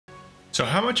So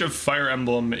how much of Fire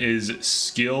Emblem is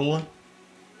skill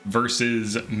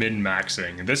versus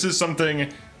min-maxing? This is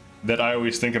something that I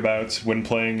always think about when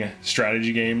playing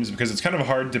strategy games, because it's kind of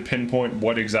hard to pinpoint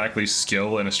what exactly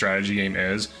skill in a strategy game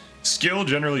is. Skill,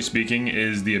 generally speaking,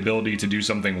 is the ability to do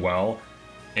something well.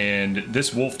 And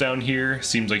this wolf down here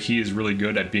seems like he is really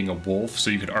good at being a wolf, so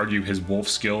you could argue his wolf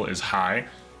skill is high.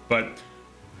 But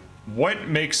what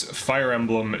makes Fire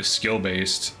Emblem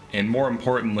skill-based, and more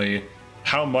importantly,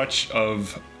 how much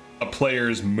of a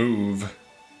player's move,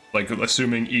 like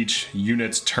assuming each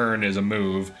unit's turn is a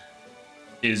move,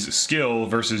 is skill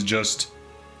versus just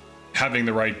having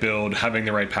the right build, having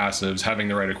the right passives, having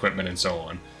the right equipment, and so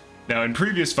on. Now, in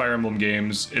previous Fire Emblem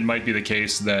games, it might be the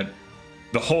case that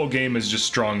the whole game is just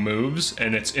strong moves,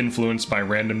 and it's influenced by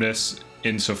randomness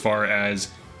insofar as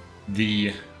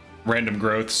the random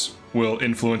growths will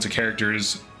influence a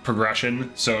character's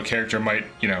progression. So a character might,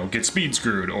 you know, get speed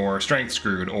screwed, or strength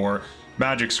screwed, or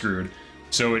magic screwed.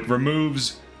 So it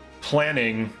removes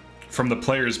planning from the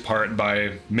player's part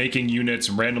by making units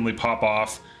randomly pop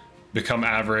off, become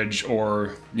average,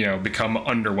 or, you know, become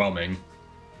underwhelming.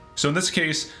 So in this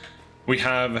case, we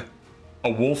have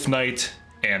a Wolf Knight,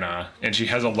 Anna, and she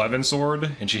has 11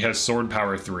 sword, and she has sword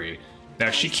power 3. Now,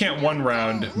 she can't one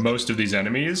round most of these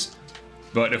enemies,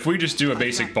 but if we just do a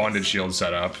basic bonded shield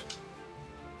setup,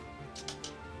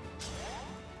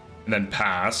 and then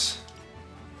pass,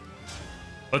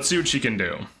 let's see what she can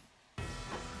do.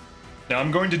 Now,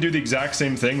 I'm going to do the exact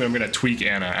same thing, but I'm going to tweak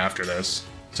Anna after this.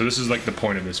 So this is like the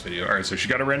point of this video. All right, so she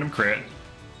got a random crit.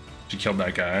 She killed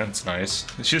that guy. That's nice.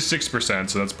 She has 6%,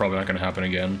 so that's probably not going to happen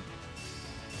again.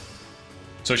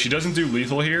 So she doesn't do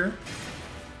lethal here,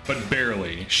 but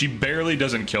barely. She barely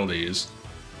doesn't kill these,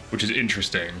 which is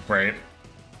interesting, right?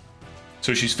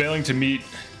 So she's failing to meet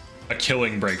a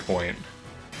killing breakpoint.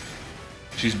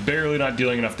 She's barely not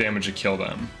dealing enough damage to kill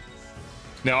them.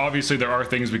 Now, obviously, there are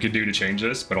things we could do to change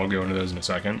this, but I'll go into those in a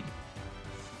second.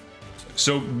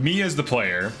 So, me as the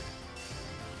player,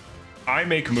 I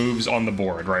make moves on the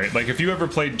board, right? Like, if you ever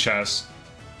played chess,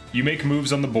 you make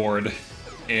moves on the board,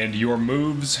 and your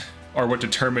moves are what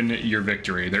determine your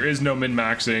victory. There is no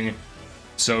min-maxing,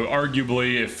 so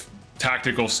arguably, if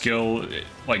tactical skill,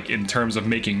 like in terms of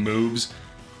making moves,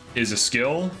 is a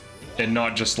skill, and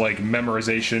not just like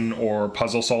memorization or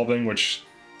puzzle solving, which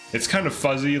it's kind of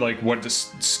fuzzy, like what the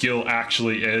skill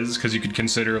actually is, because you could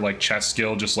consider like chess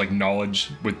skill just like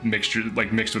knowledge with mixed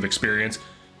with experience.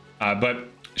 But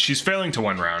she's failing to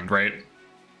one round, right?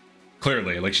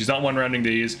 Clearly, like she's not one rounding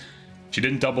these. She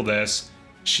didn't double this.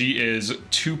 She is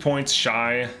 2 points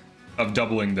shy of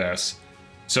doubling this.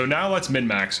 So now let's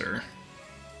min-max her.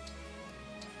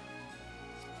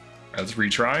 Let's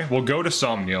retry. We'll go to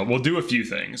Somniel. We'll do a few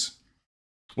things.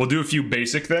 We'll do a few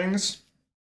basic things.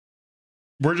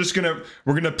 We're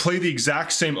gonna play the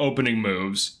exact same opening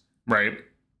moves, right?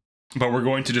 But we're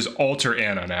going to just alter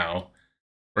Anna now.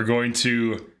 We're going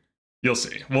to, you'll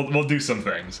see. We'll do some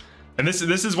things. And this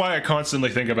is why I constantly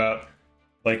think about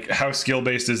like how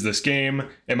skill-based is this game?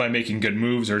 Am I making good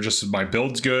moves, or just my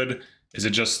build's good? Is it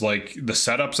just like the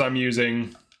setups I'm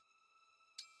using?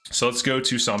 So let's go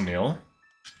to Somniel.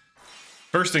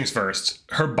 First things first,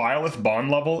 her Byleth bond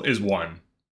level is 1.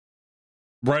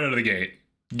 Right out of the gate.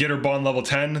 Get her bond level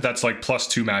 10, that's like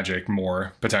 +2 magic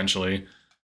more, potentially.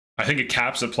 I think it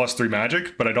caps at +3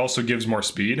 magic, but it also gives more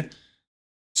speed.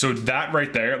 So that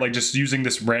right there, like just using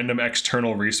this random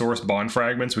external resource, bond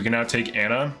fragments, we can now take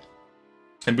Anna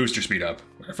and boost her speed up.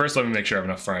 First, let me make sure I have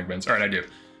enough fragments. All right, I do.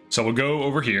 So we'll go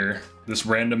over here, this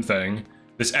random thing,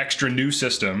 this extra new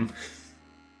system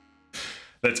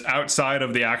that's outside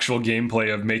of the actual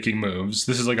gameplay of making moves.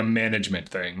 This is like a management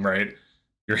thing, right?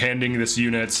 You're handing this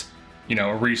unit, you know,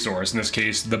 a resource, in this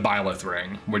case, the Byleth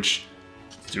ring, which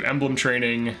do emblem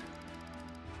training.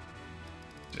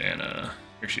 Anna,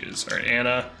 here she is. All right,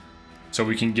 Anna. So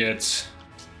we can get,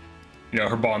 you know,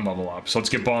 her bond level up. So let's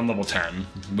get bond level 10.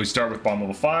 We start with bond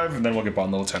level 5, and then we'll get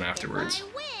bond level 10 afterwards.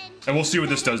 And we'll see what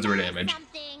this does to her damage.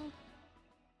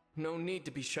 No need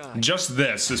to be shy. Just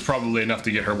this is probably enough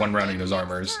to get her one rounding those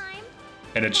armors.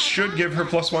 And it should give her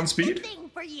 +1 speed.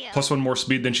 +1 more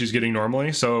speed than she's getting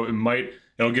normally. So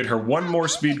it'll get her 1 more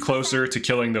speed closer to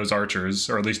killing those archers,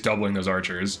 or at least doubling those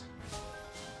archers.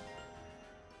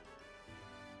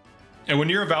 And when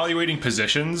you're evaluating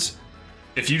positions,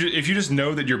 if you just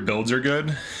know that your builds are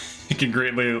good, it can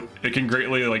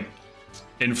greatly like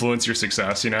influence your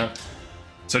success, you know?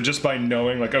 So just by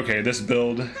knowing like, okay, this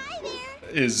build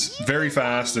is very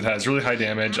fast, it has really high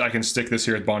damage, I can stick this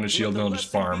here with bonded shield and it'll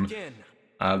just farm.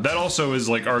 That also is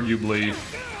like arguably,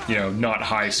 you know, not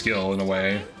high skill in a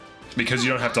way. because you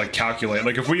don't have to like calculate.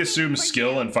 Like if we assume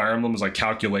skill and Fire Emblem is like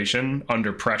calculation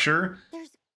under pressure,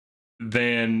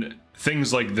 then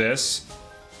things like this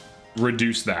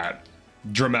reduce that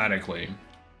dramatically.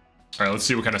 All right, let's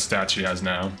see what kind of stats she has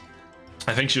now.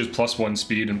 I think she has +1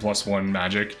 speed and +1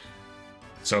 magic.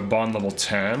 So bond level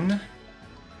 10.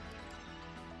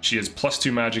 She has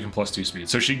 +2 magic and +2 speed.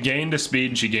 So she gained a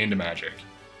speed and she gained a magic.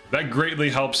 That greatly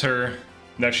helps her.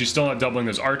 Now she's still not doubling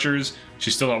those archers.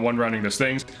 She's still not one-rounding those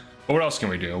things. But what else can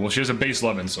we do? Well, she has a base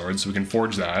 11 sword, so we can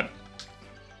forge that.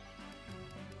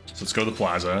 So let's go to the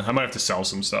plaza. I might have to sell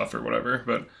some stuff or whatever,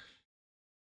 but...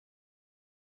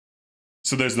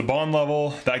 So there's the bond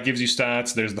level, that gives you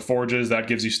stats. There's the forges, that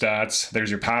gives you stats. There's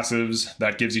your passives,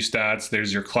 that gives you stats.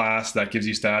 There's your class, that gives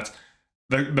you stats.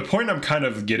 The point I'm kind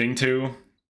of getting to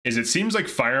is it seems like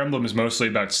Fire Emblem is mostly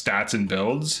about stats and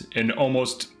builds and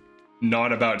almost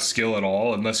not about skill at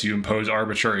all unless you impose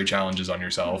arbitrary challenges on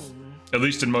yourself. At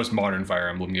least in most modern Fire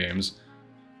Emblem games.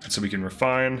 So we can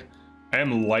refine. I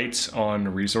am light on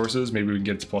resources. Maybe we can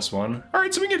get it to +1. All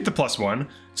right, so we can get it to +1.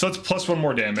 So that's +1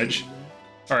 more damage.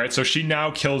 All right, so she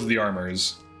now kills the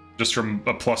armors just from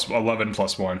a +11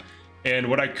 +1. And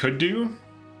what I could do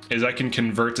is I can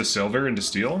convert to silver into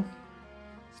steel.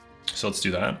 So let's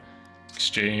do that.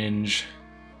 Exchange,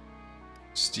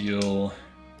 steel,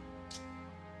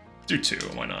 do 2,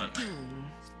 why not?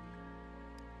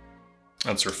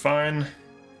 Let's refine.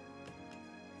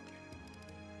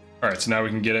 All right, so now we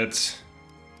can get it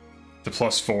to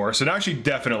 +4. So now she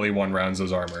definitely one-rounds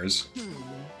those armors.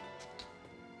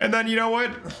 And then, you know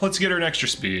what? Let's get her an extra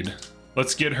speed.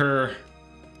 Let's get her...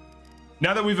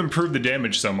 Now that we've improved the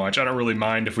damage so much, I don't really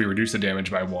mind if we reduce the damage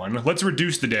by 1. Let's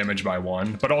reduce the damage by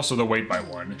 1, but also the weight by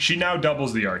 1. She now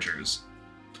doubles the archers.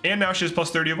 And now she has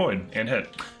 +30 avoid and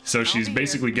hit. So she's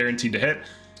basically guaranteed to hit.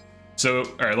 So,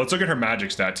 all right, let's look at her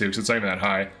magic stat too, because it's not even that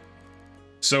high.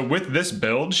 So with this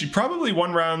build, she probably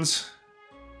one-rounds...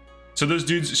 So those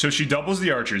dudes, so she doubles the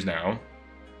archers now,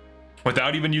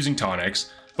 without even using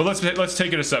tonics. But let's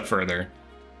take it a step further.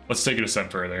 Let's take it a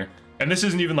step further. And this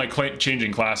isn't even like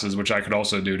changing classes, which I could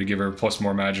also do to give her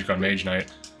 +more magic on Mage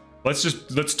Knight.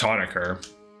 Let's tonic her.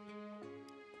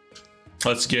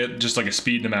 Let's get just like a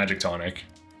speed and a magic tonic.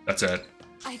 That's it.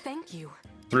 I thank you.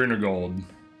 300 gold.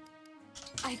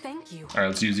 I thank you. All right,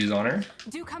 let's use these on her.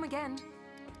 Do come again.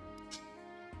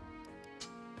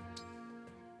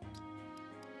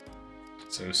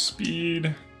 So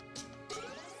speed.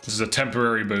 This is a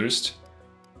temporary boost.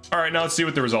 All right, now let's see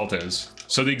what the result is.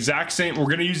 So the exact same, we're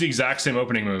gonna use the exact same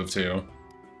opening move too.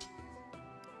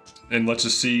 And let's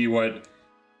just see what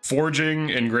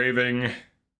forging, engraving,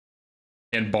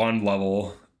 and bond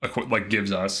level like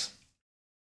gives us.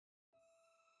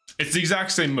 It's the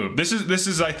exact same move. This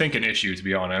is I think an issue, to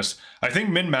be honest. I think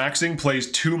min-maxing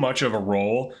plays too much of a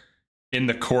role in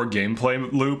the core gameplay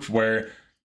loop where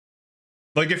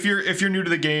like if you're new to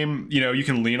the game, you know, you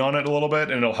can lean on it a little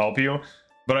bit and it'll help you.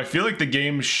 But I feel like the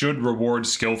game should reward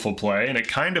skillful play, and it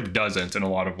kind of doesn't in a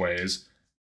lot of ways.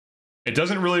 It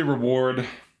doesn't really reward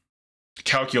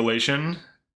calculation.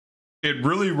 It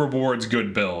really rewards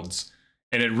good builds,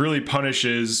 and it really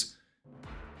punishes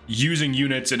using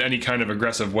units in any kind of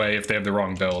aggressive way if they have the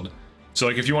wrong build. So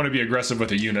like if you want to be aggressive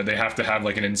with a unit, they have to have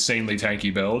like an insanely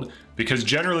tanky build, because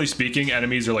generally speaking,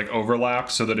 enemies are like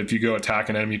overlapped, so that if you go attack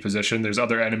an enemy position, there's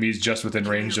other enemies just within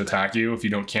range to attack you if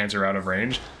you don't canter out of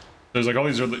range. There's like all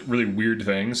these really weird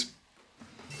things.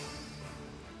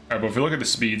 All right, but if we look at the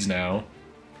speeds now,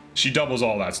 she doubles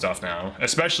all that stuff now,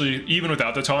 especially even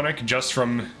without the tonic, just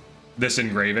from this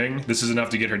engraving. This is enough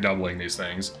to get her doubling these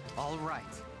things. All right.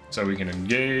 So we can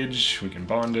engage, we can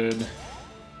bonded.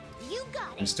 You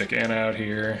got And it. stick Anna out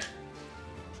here.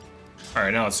 All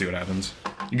right, now let's see what happens.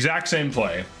 Exact same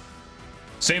play.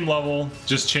 Same level,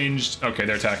 just changed. Okay,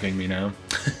 they're attacking me now.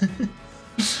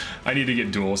 I need to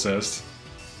get dual assist.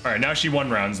 All right, now she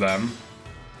one-rounds them.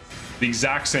 The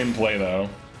exact same play, though.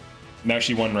 Now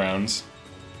she one-rounds.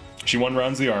 She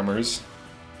one-rounds the armors.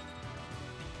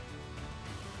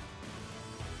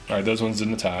 All right, those ones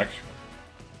didn't attack.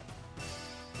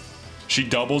 She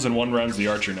doubles and one-rounds the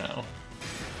archer now.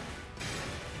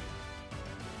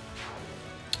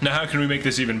 Now how can we make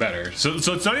this even better? So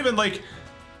it's not even like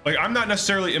I'm not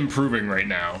necessarily improving right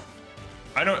now.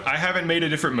 I haven't made a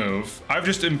different move. I've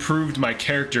just improved my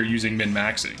character using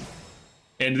min-maxing.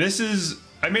 And this is,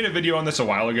 I made a video on this a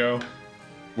while ago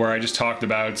where I just talked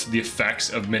about the effects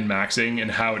of min-maxing and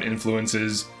how it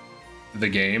influences the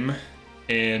game.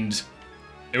 And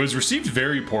it was received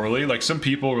very poorly. Like some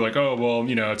people were like, oh, well,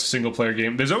 you know, it's a single player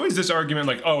game. There's always this argument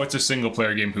like, oh, it's a single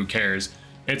player game, who cares?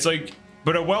 It's like,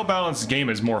 but a well-balanced game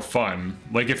is more fun.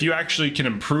 Like if you actually can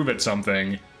improve at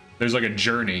something, there's like a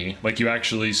journey. Like you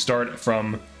actually start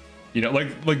from, you know,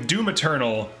 like Doom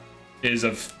Eternal is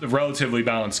a relatively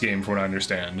balanced game from what I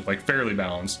understand, like fairly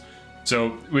balanced.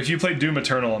 So if you play Doom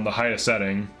Eternal on the highest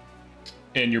setting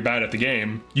and you're bad at the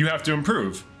game, you have to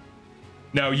improve.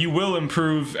 Now you will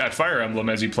improve at Fire Emblem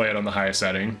as you play it on the highest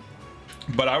setting,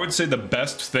 but I would say the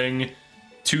best thing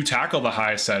to tackle the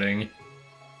highest setting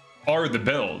are the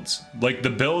builds. Like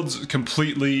the builds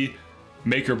completely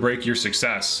make or break your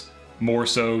success more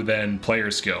so than player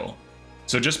skill.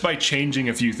 So just by changing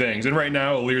a few things, and right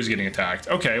now Alir's getting attacked.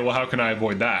 Okay, well how can I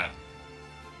avoid that?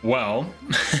 Well,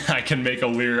 I can make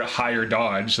Alir higher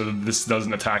dodge so that this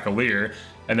doesn't attack Alir,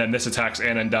 and then this attacks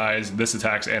Anon dies, this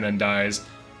attacks Anon dies,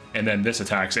 and then this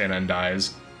attacks Anon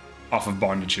dies off of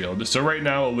Bonded Shield. So right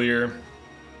now Alir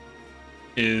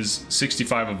is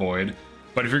 65 avoid,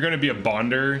 but if you're going to be a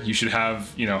bonder, you should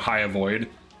have, you know, high avoid.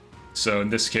 So in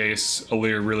this case,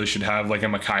 Alir really should have like a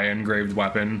Makai engraved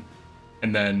weapon,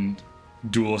 and then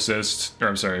dual assist, or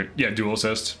I'm sorry, yeah, dual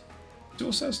assist. Dual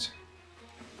assist?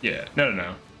 Yeah,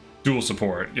 no. Dual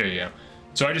support, yeah.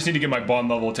 So I just need to get my bond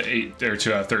level to 8, or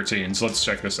to 13, so let's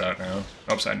check this out now.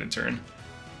 Oops, I didn't turn.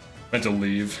 Meant to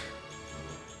leave.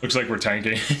 Looks like we're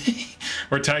tanking.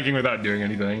 We're tanking without doing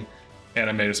anything. And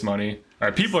I made us money.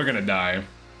 Alright, people are gonna die.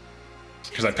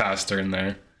 Because I passed turn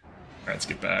there. Alright, let's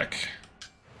get back.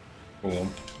 Cool.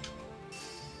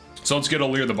 So let's get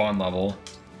Alir the bond level.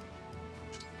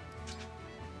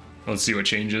 Let's see what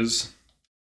changes.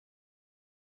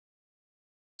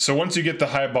 So once you get the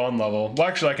high bond level, well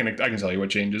actually I can tell you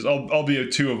what changes. I'll be a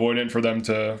 2 avoidant for them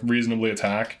to reasonably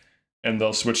attack, and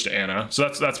they'll switch to Ana. So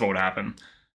that's what would happen.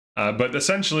 But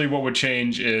essentially what would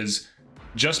change is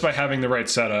just by having the right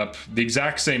setup, the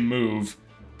exact same move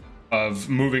of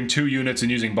moving 2 units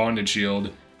and using Bonded Shield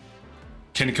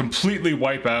can completely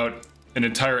wipe out an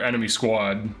entire enemy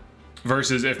squad,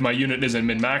 versus if my unit isn't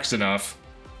min-maxed enough,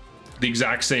 the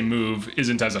exact same move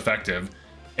isn't as effective.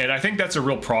 And I think that's a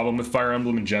real problem with Fire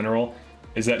Emblem in general,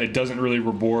 is that it doesn't really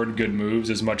reward good moves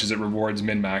as much as it rewards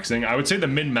min-maxing. I would say the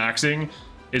min-maxing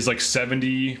is like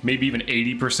 70, maybe even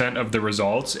 80% of the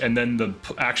results, and then the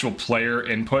actual player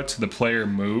input, the player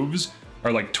moves,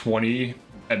 are like 20,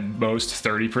 at most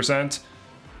 30%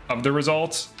 of the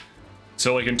results.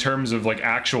 So like in terms of like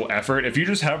actual effort, if you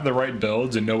just have the right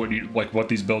builds and know what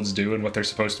these builds do and what they're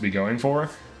supposed to be going for,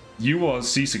 you will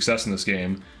see success in this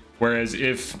game. Whereas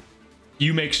if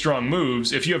you make strong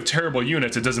moves, if you have terrible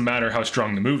units, it doesn't matter how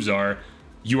strong the moves are,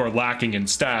 you are lacking in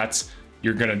stats,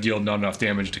 you're gonna deal not enough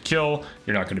damage to kill,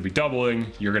 you're not gonna be doubling,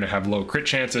 you're gonna have low crit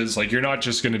chances, like you're not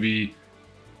just gonna be,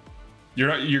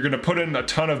 you're gonna put in a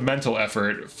ton of mental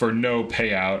effort for no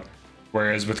payout,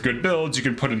 whereas with good builds, you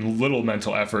can put in little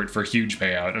mental effort for huge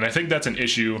payout. And I think that's an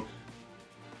issue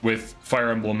with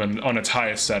Fire Emblem and on its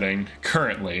highest setting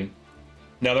currently.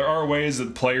 Now there are ways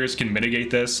that players can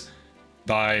mitigate this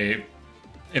by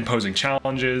imposing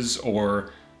challenges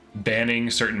or banning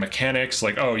certain mechanics,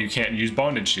 like, oh, you can't use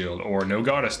Bonded Shield, or no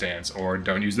Goddess Dance, or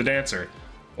don't use the Dancer,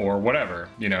 or whatever,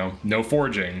 you know, no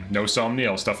forging, no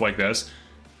Somniel, stuff like this.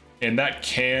 And that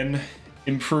can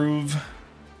improve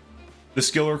the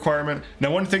skill requirement.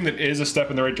 Now, one thing that is a step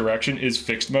in the right direction is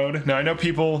fixed mode. Now, I know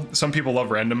some people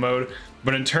love random mode,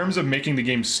 but in terms of making the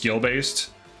game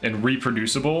skill-based and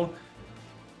reproducible,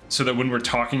 so that when we're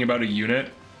talking about a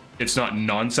unit, it's not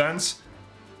nonsense,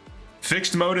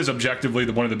 fixed mode is objectively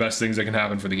one of the best things that can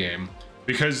happen for the game.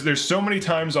 Because there's so many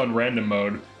times on random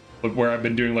mode where I've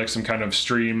been doing like some kind of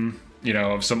stream, you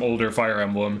know, of some older Fire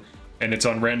Emblem, and it's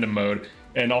on random mode,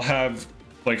 and I'll have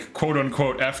like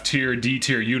quote-unquote F tier, D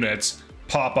tier units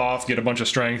pop off, get a bunch of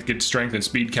strength, get strength and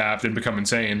speed capped, and become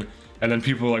insane. And then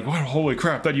people are like, "What? Holy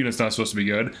crap, that unit's not supposed to be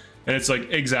good." And it's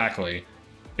like, exactly.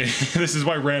 This is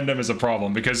why random is a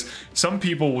problem, because some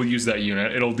people will use that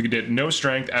unit, it'll get no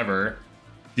strength ever,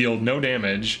 deal no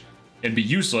damage, and be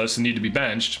useless and need to be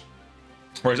benched.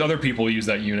 Whereas other people use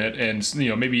that unit, and you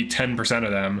know, maybe 10%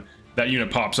 of them, that unit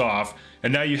pops off,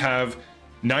 and now you have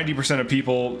 90% of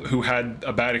people who had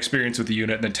a bad experience with the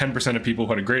unit, and then 10% of people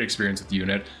who had a great experience with the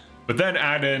unit. But then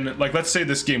add in, like, let's say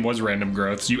this game was random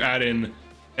growth, so you add in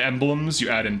emblems, you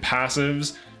add in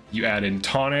passives, you add in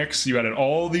tonics, you add in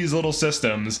all these little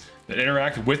systems that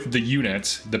interact with the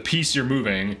unit, the piece you're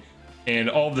moving, and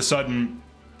all of a sudden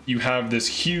you have this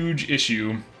huge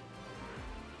issue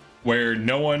where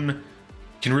no one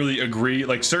can really agree.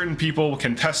 Like, certain people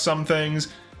can test some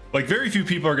things, like very few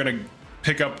people are gonna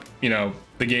pick up, you know,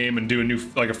 the game and do a new,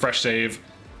 like a fresh save,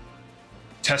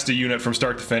 test a unit from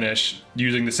start to finish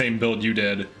using the same build you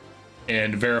did,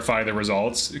 and verify the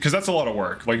results, because that's a lot of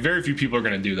work. Like, very few people are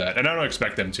going to do that, and I don't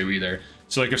expect them to either.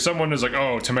 So like, if someone is like,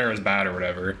 oh, Tamara's bad or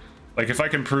whatever, like if I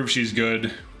can prove she's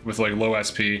good with like low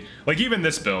SP. Like even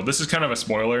this build, this is kind of a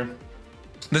spoiler.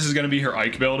 This is going to be her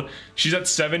Ike build. She's at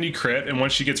 70 crit, and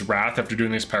once she gets Wrath after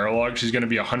doing this paralog, she's going to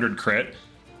be 100 crit.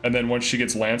 And then once she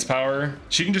gets Lance Power,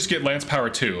 she can just get Lance Power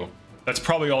 2. That's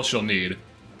probably all she'll need.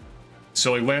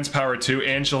 So like Lance Power 2,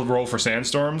 and she'll roll for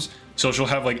Sandstorms. So she'll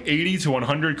have like 80 to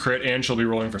 100 crit, and she'll be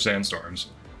rolling for Sandstorms.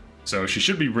 So she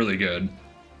should be really good,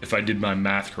 if I did my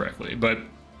math correctly. But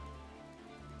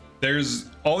there's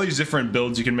all these different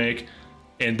builds you can make,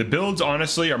 and the builds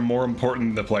honestly are more important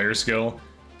than the player skill.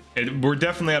 We're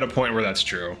definitely at a point where that's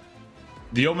true.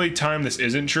 The only time this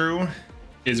isn't true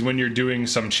is when you're doing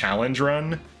some challenge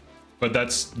run, but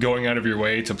that's going out of your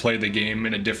way to play the game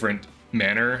in a different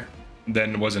manner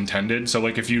than was intended. So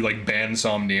like if you like ban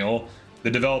Somniel, the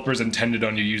developers intended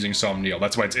on you using Somniel.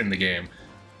 That's why it's in the game.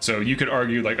 So you could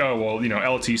argue like, oh, well, you know,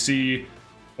 LTC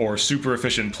or super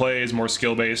efficient play is more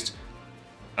skill-based.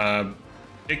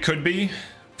 It could be.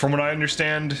 From what I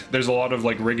understand, there's a lot of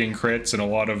like rigging crits and a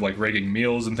lot of like rigging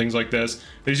meals and things like this.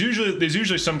 There's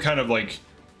usually some kind of like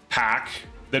hack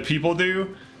that people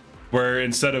do where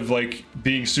instead of like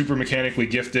being super mechanically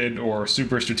gifted or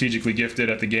super strategically gifted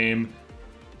at the game,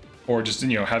 or just,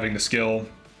 you know, having the skill,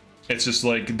 it's just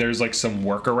like there's like some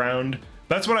workaround.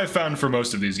 That's what I found for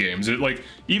most of these games. Like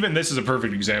even this is a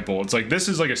perfect example. It's like this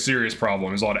is like a serious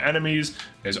problem. There's a lot of enemies,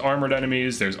 there's armored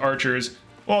enemies, there's archers.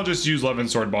 Well, I'll just use Levin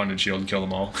Sword Bonded Shield and kill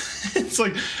them all. it's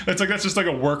like that's just like a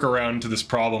workaround to this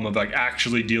problem of like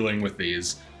actually dealing with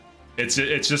these. It's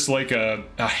just like a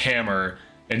hammer,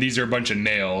 and these are a bunch of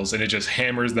nails, and it just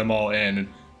hammers them all in.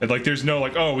 And like there's no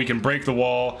like, oh, we can break the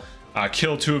wall,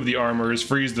 kill 2 of the armors,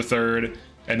 freeze the 3rd,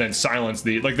 and then silence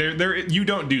the like. You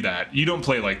don't do that. You don't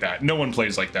play like that. No one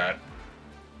plays like that.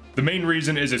 The main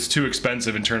reason is it's too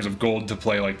expensive in terms of gold to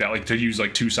play like that, like to use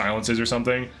like 2 silences or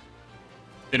something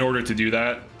in order to do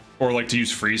that, or like to use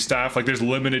freeze staff. Like there's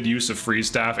limited use of freeze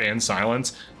staff and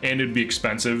silence, and it'd be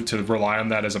expensive to rely on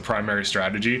that as a primary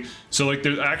strategy. So like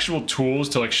there's actual tools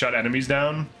to like shut enemies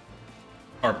down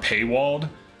are paywalled,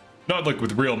 not like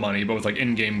with real money, but with like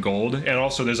in-game gold. And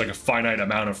also there's like a finite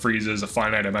amount of freezes, a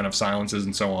finite amount of silences,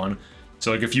 and so on.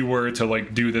 So like if you were to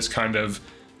like do this kind of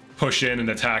push in and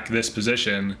attack this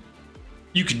position,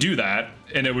 you could do that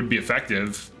and it would be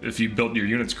effective if you built your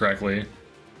units correctly.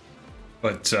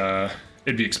 But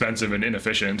it'd be expensive and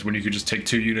inefficient when you could just take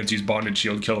 2 units, use Bonded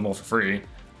Shield, kill them all for free.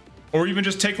 Or even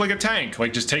just take like a tank.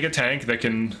 Like just take a tank that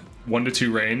can 1 to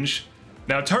 2 range.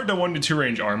 Now it's hard to 1 to 2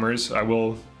 range armors, I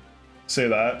will say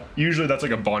that. Usually that's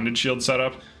like a Bonded Shield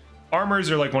setup. Armors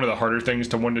are like one of the harder things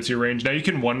to 1 to 2 range. Now you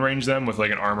can 1 range them with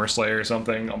like an Armor Slayer or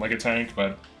something on like a tank,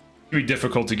 but it'd be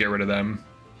difficult to get rid of them.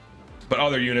 But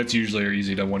other units usually are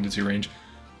easy to 1 to 2 range.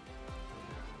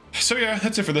 So yeah,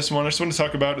 that's it for this one. I just want to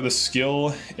talk about the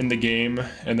skill in the game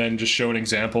and then just show an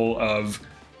example of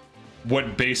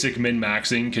what basic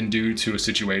min-maxing can do to a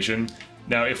situation.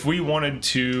 Now, if we wanted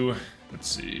to, let's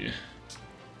see,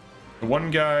 the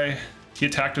one guy, he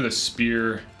attacked with a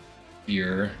spear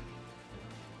here.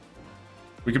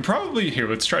 We could probably, here,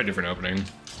 let's try a different opening.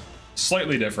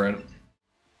 Slightly different.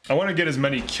 I want to get as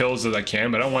many kills as I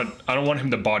can, but I don't want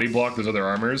him to body block those other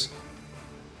armors.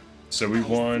 So we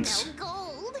want,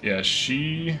 yeah,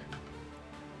 she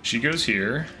goes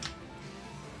here.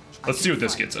 Let's see what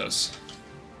this gets us.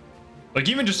 Like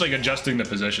even just like adjusting the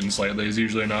position slightly is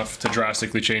usually enough to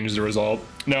drastically change the result.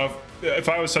 Now, if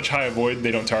I was such high avoid,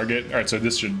 they don't target. All right, so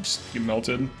this should just get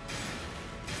melted.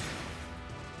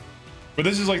 But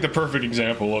this is like the perfect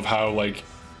example of how like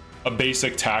a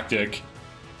basic tactic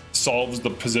solves the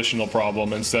positional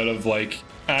problem instead of like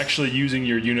actually using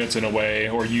your units in a way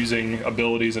or using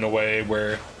abilities in a way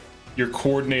where you're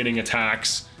coordinating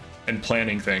attacks and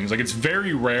planning things. Like it's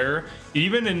very rare,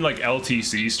 even in like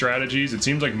LTC strategies, it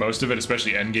seems like most of it,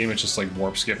 especially endgame, it's just like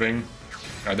warp skipping.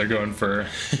 They're going for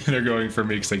they're going for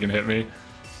me because they can hit me.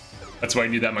 That's why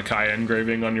you need that Micaiah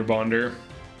engraving on your bonder,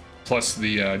 plus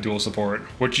the dual support,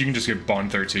 which you can just get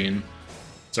bond 13.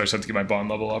 So I just have to get my bond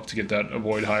level up to get that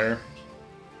avoid higher.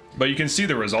 But you can see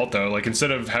the result though, like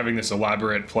instead of having this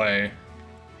elaborate play,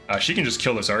 she can just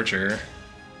kill this archer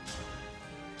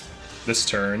this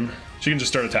turn. She can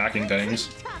just start attacking things.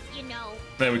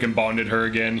 Then we can bonded her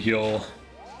again, heal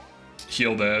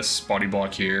this, body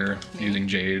block here, using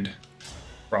Jade.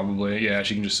 Probably, yeah,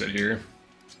 she can just sit here.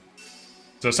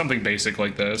 So something basic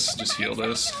like this, just heal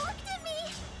this.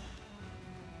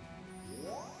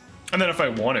 And then if I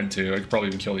wanted to, I could probably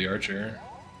even kill the archer.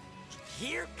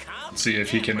 Let's see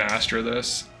if he can Astra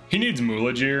this. He needs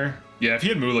Mulagir. Yeah, if he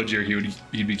had Mulagir,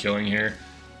 he'd be killing here.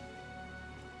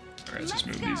 Alright, let's just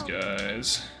move these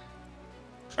guys.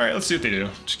 Alright, let's see what they do.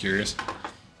 Just curious.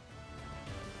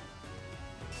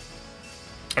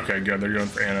 Okay, good. They're going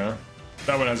for Anna.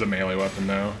 That one has a melee weapon,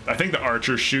 though. I think the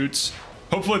archer shoots.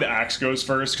 Hopefully the axe goes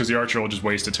first, because the archer will just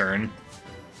waste a turn.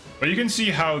 But you can see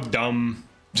how dumb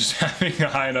just having a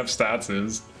high enough stats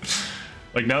is.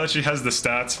 Like, now that she has the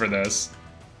stats for this,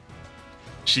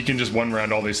 she can just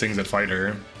one-round all these things that fight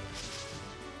her.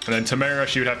 And then Tamara,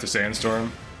 she would have to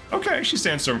Sandstorm. Okay, she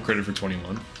Sandstorm critted for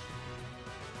 21.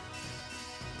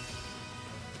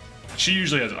 She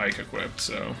usually has Ike equipped,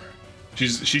 so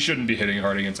she shouldn't be hitting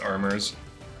hard against armors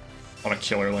on a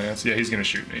killer lance. Yeah, he's gonna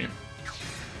shoot me.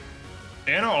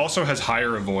 Anna also has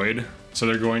higher avoid, so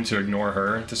they're going to ignore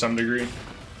her to some degree.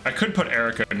 I could put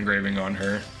Erica engraving on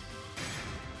her,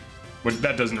 but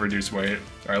that doesn't reduce weight.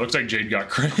 All right, looks like Jade got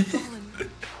crit.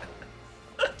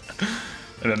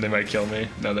 And then they might kill me.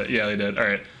 No, that yeah, they did. All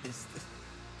right.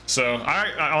 So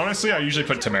I honestly, I usually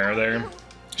put Tamara there.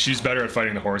 She's better at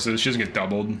fighting the horses. She doesn't get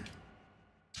doubled.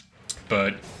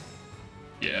 But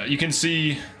yeah, you can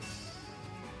see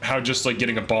how just like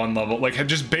getting a bond level, like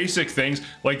just basic things.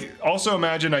 Like also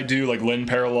imagine I do like Lynn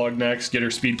Paralog next, get her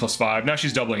speed +5. Now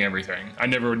she's doubling everything. I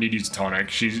never would need to use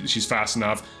tonic. She's fast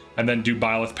enough. And then do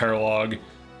Byleth Paralog,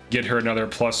 get her another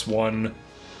 +1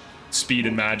 speed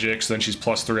and magic, so then she's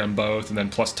 +3 on both, and then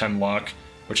 +10 luck,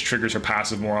 which triggers her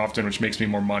passive more often, which makes me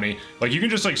more money. Like you can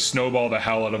just like snowball the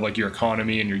hell out of like your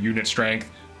economy and your unit strength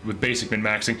with basic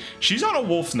min-maxing. She's on a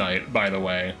Wolf Knight, by the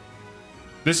way.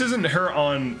 This isn't her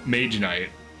on Mage Knight.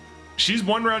 She's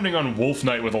one-rounding on Wolf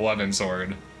Knight with 11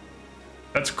 sword.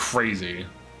 That's crazy.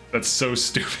 That's so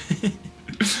stupid.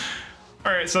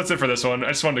 Alright, so that's it for this one. I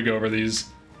just wanted to go over these,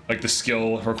 like the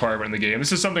skill requirement in the game.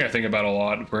 This is something I think about a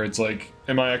lot, where it's like,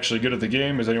 am I actually good at the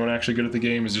game? Is anyone actually good at the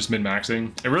game? Is just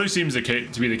min-maxing? It really seems to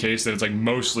be the case that it's like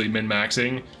mostly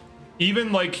min-maxing.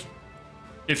 Even like,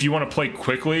 if you want to play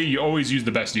quickly, you always use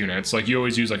the best units. Like you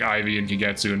always use like Ivy and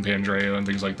Kigetsu and Pandreo and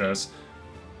things like this.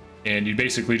 And you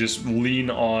basically just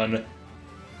lean on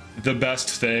the best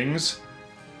things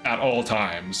at all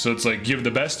times. So it's like give the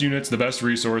best units, the best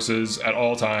resources at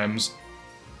all times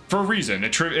for a reason.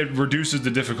 It reduces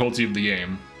the difficulty of the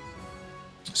game.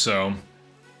 So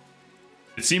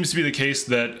it seems to be the case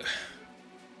that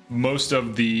most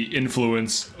of the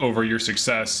influence over your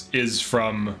success is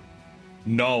from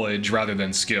knowledge rather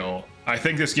than skill. I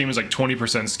think this game is like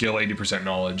 20% skill, 80%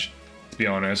 knowledge, to be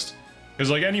honest. Because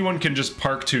like anyone can just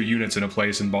park 2 units in a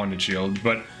place in Bonded Shield,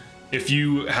 but if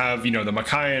you have, you know, the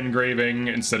Micaiah engraving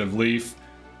instead of Leaf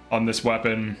on this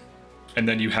weapon, and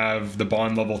then you have the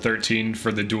bond level 13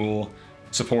 for the dual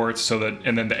support, so that,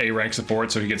 and then the A rank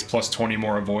support, so he gets +20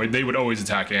 more avoid, they would always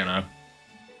attack Anna.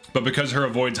 But because her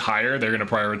avoid's higher, they're gonna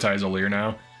prioritize Alir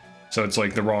now. So it's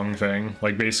like the wrong thing.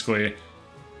 Like basically,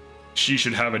 she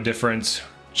should have a different,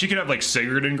 she could have like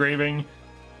Sigurd engraving,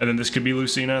 and then this could be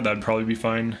Lucina, that'd probably be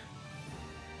fine.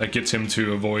 That gets him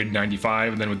to avoid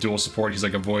 95, and then with dual support, he's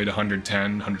like avoid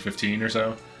 110, 115 or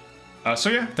so. So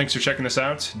yeah, thanks for checking this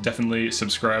out. Definitely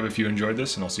subscribe if you enjoyed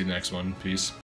this, and I'll see you in the next one. Peace.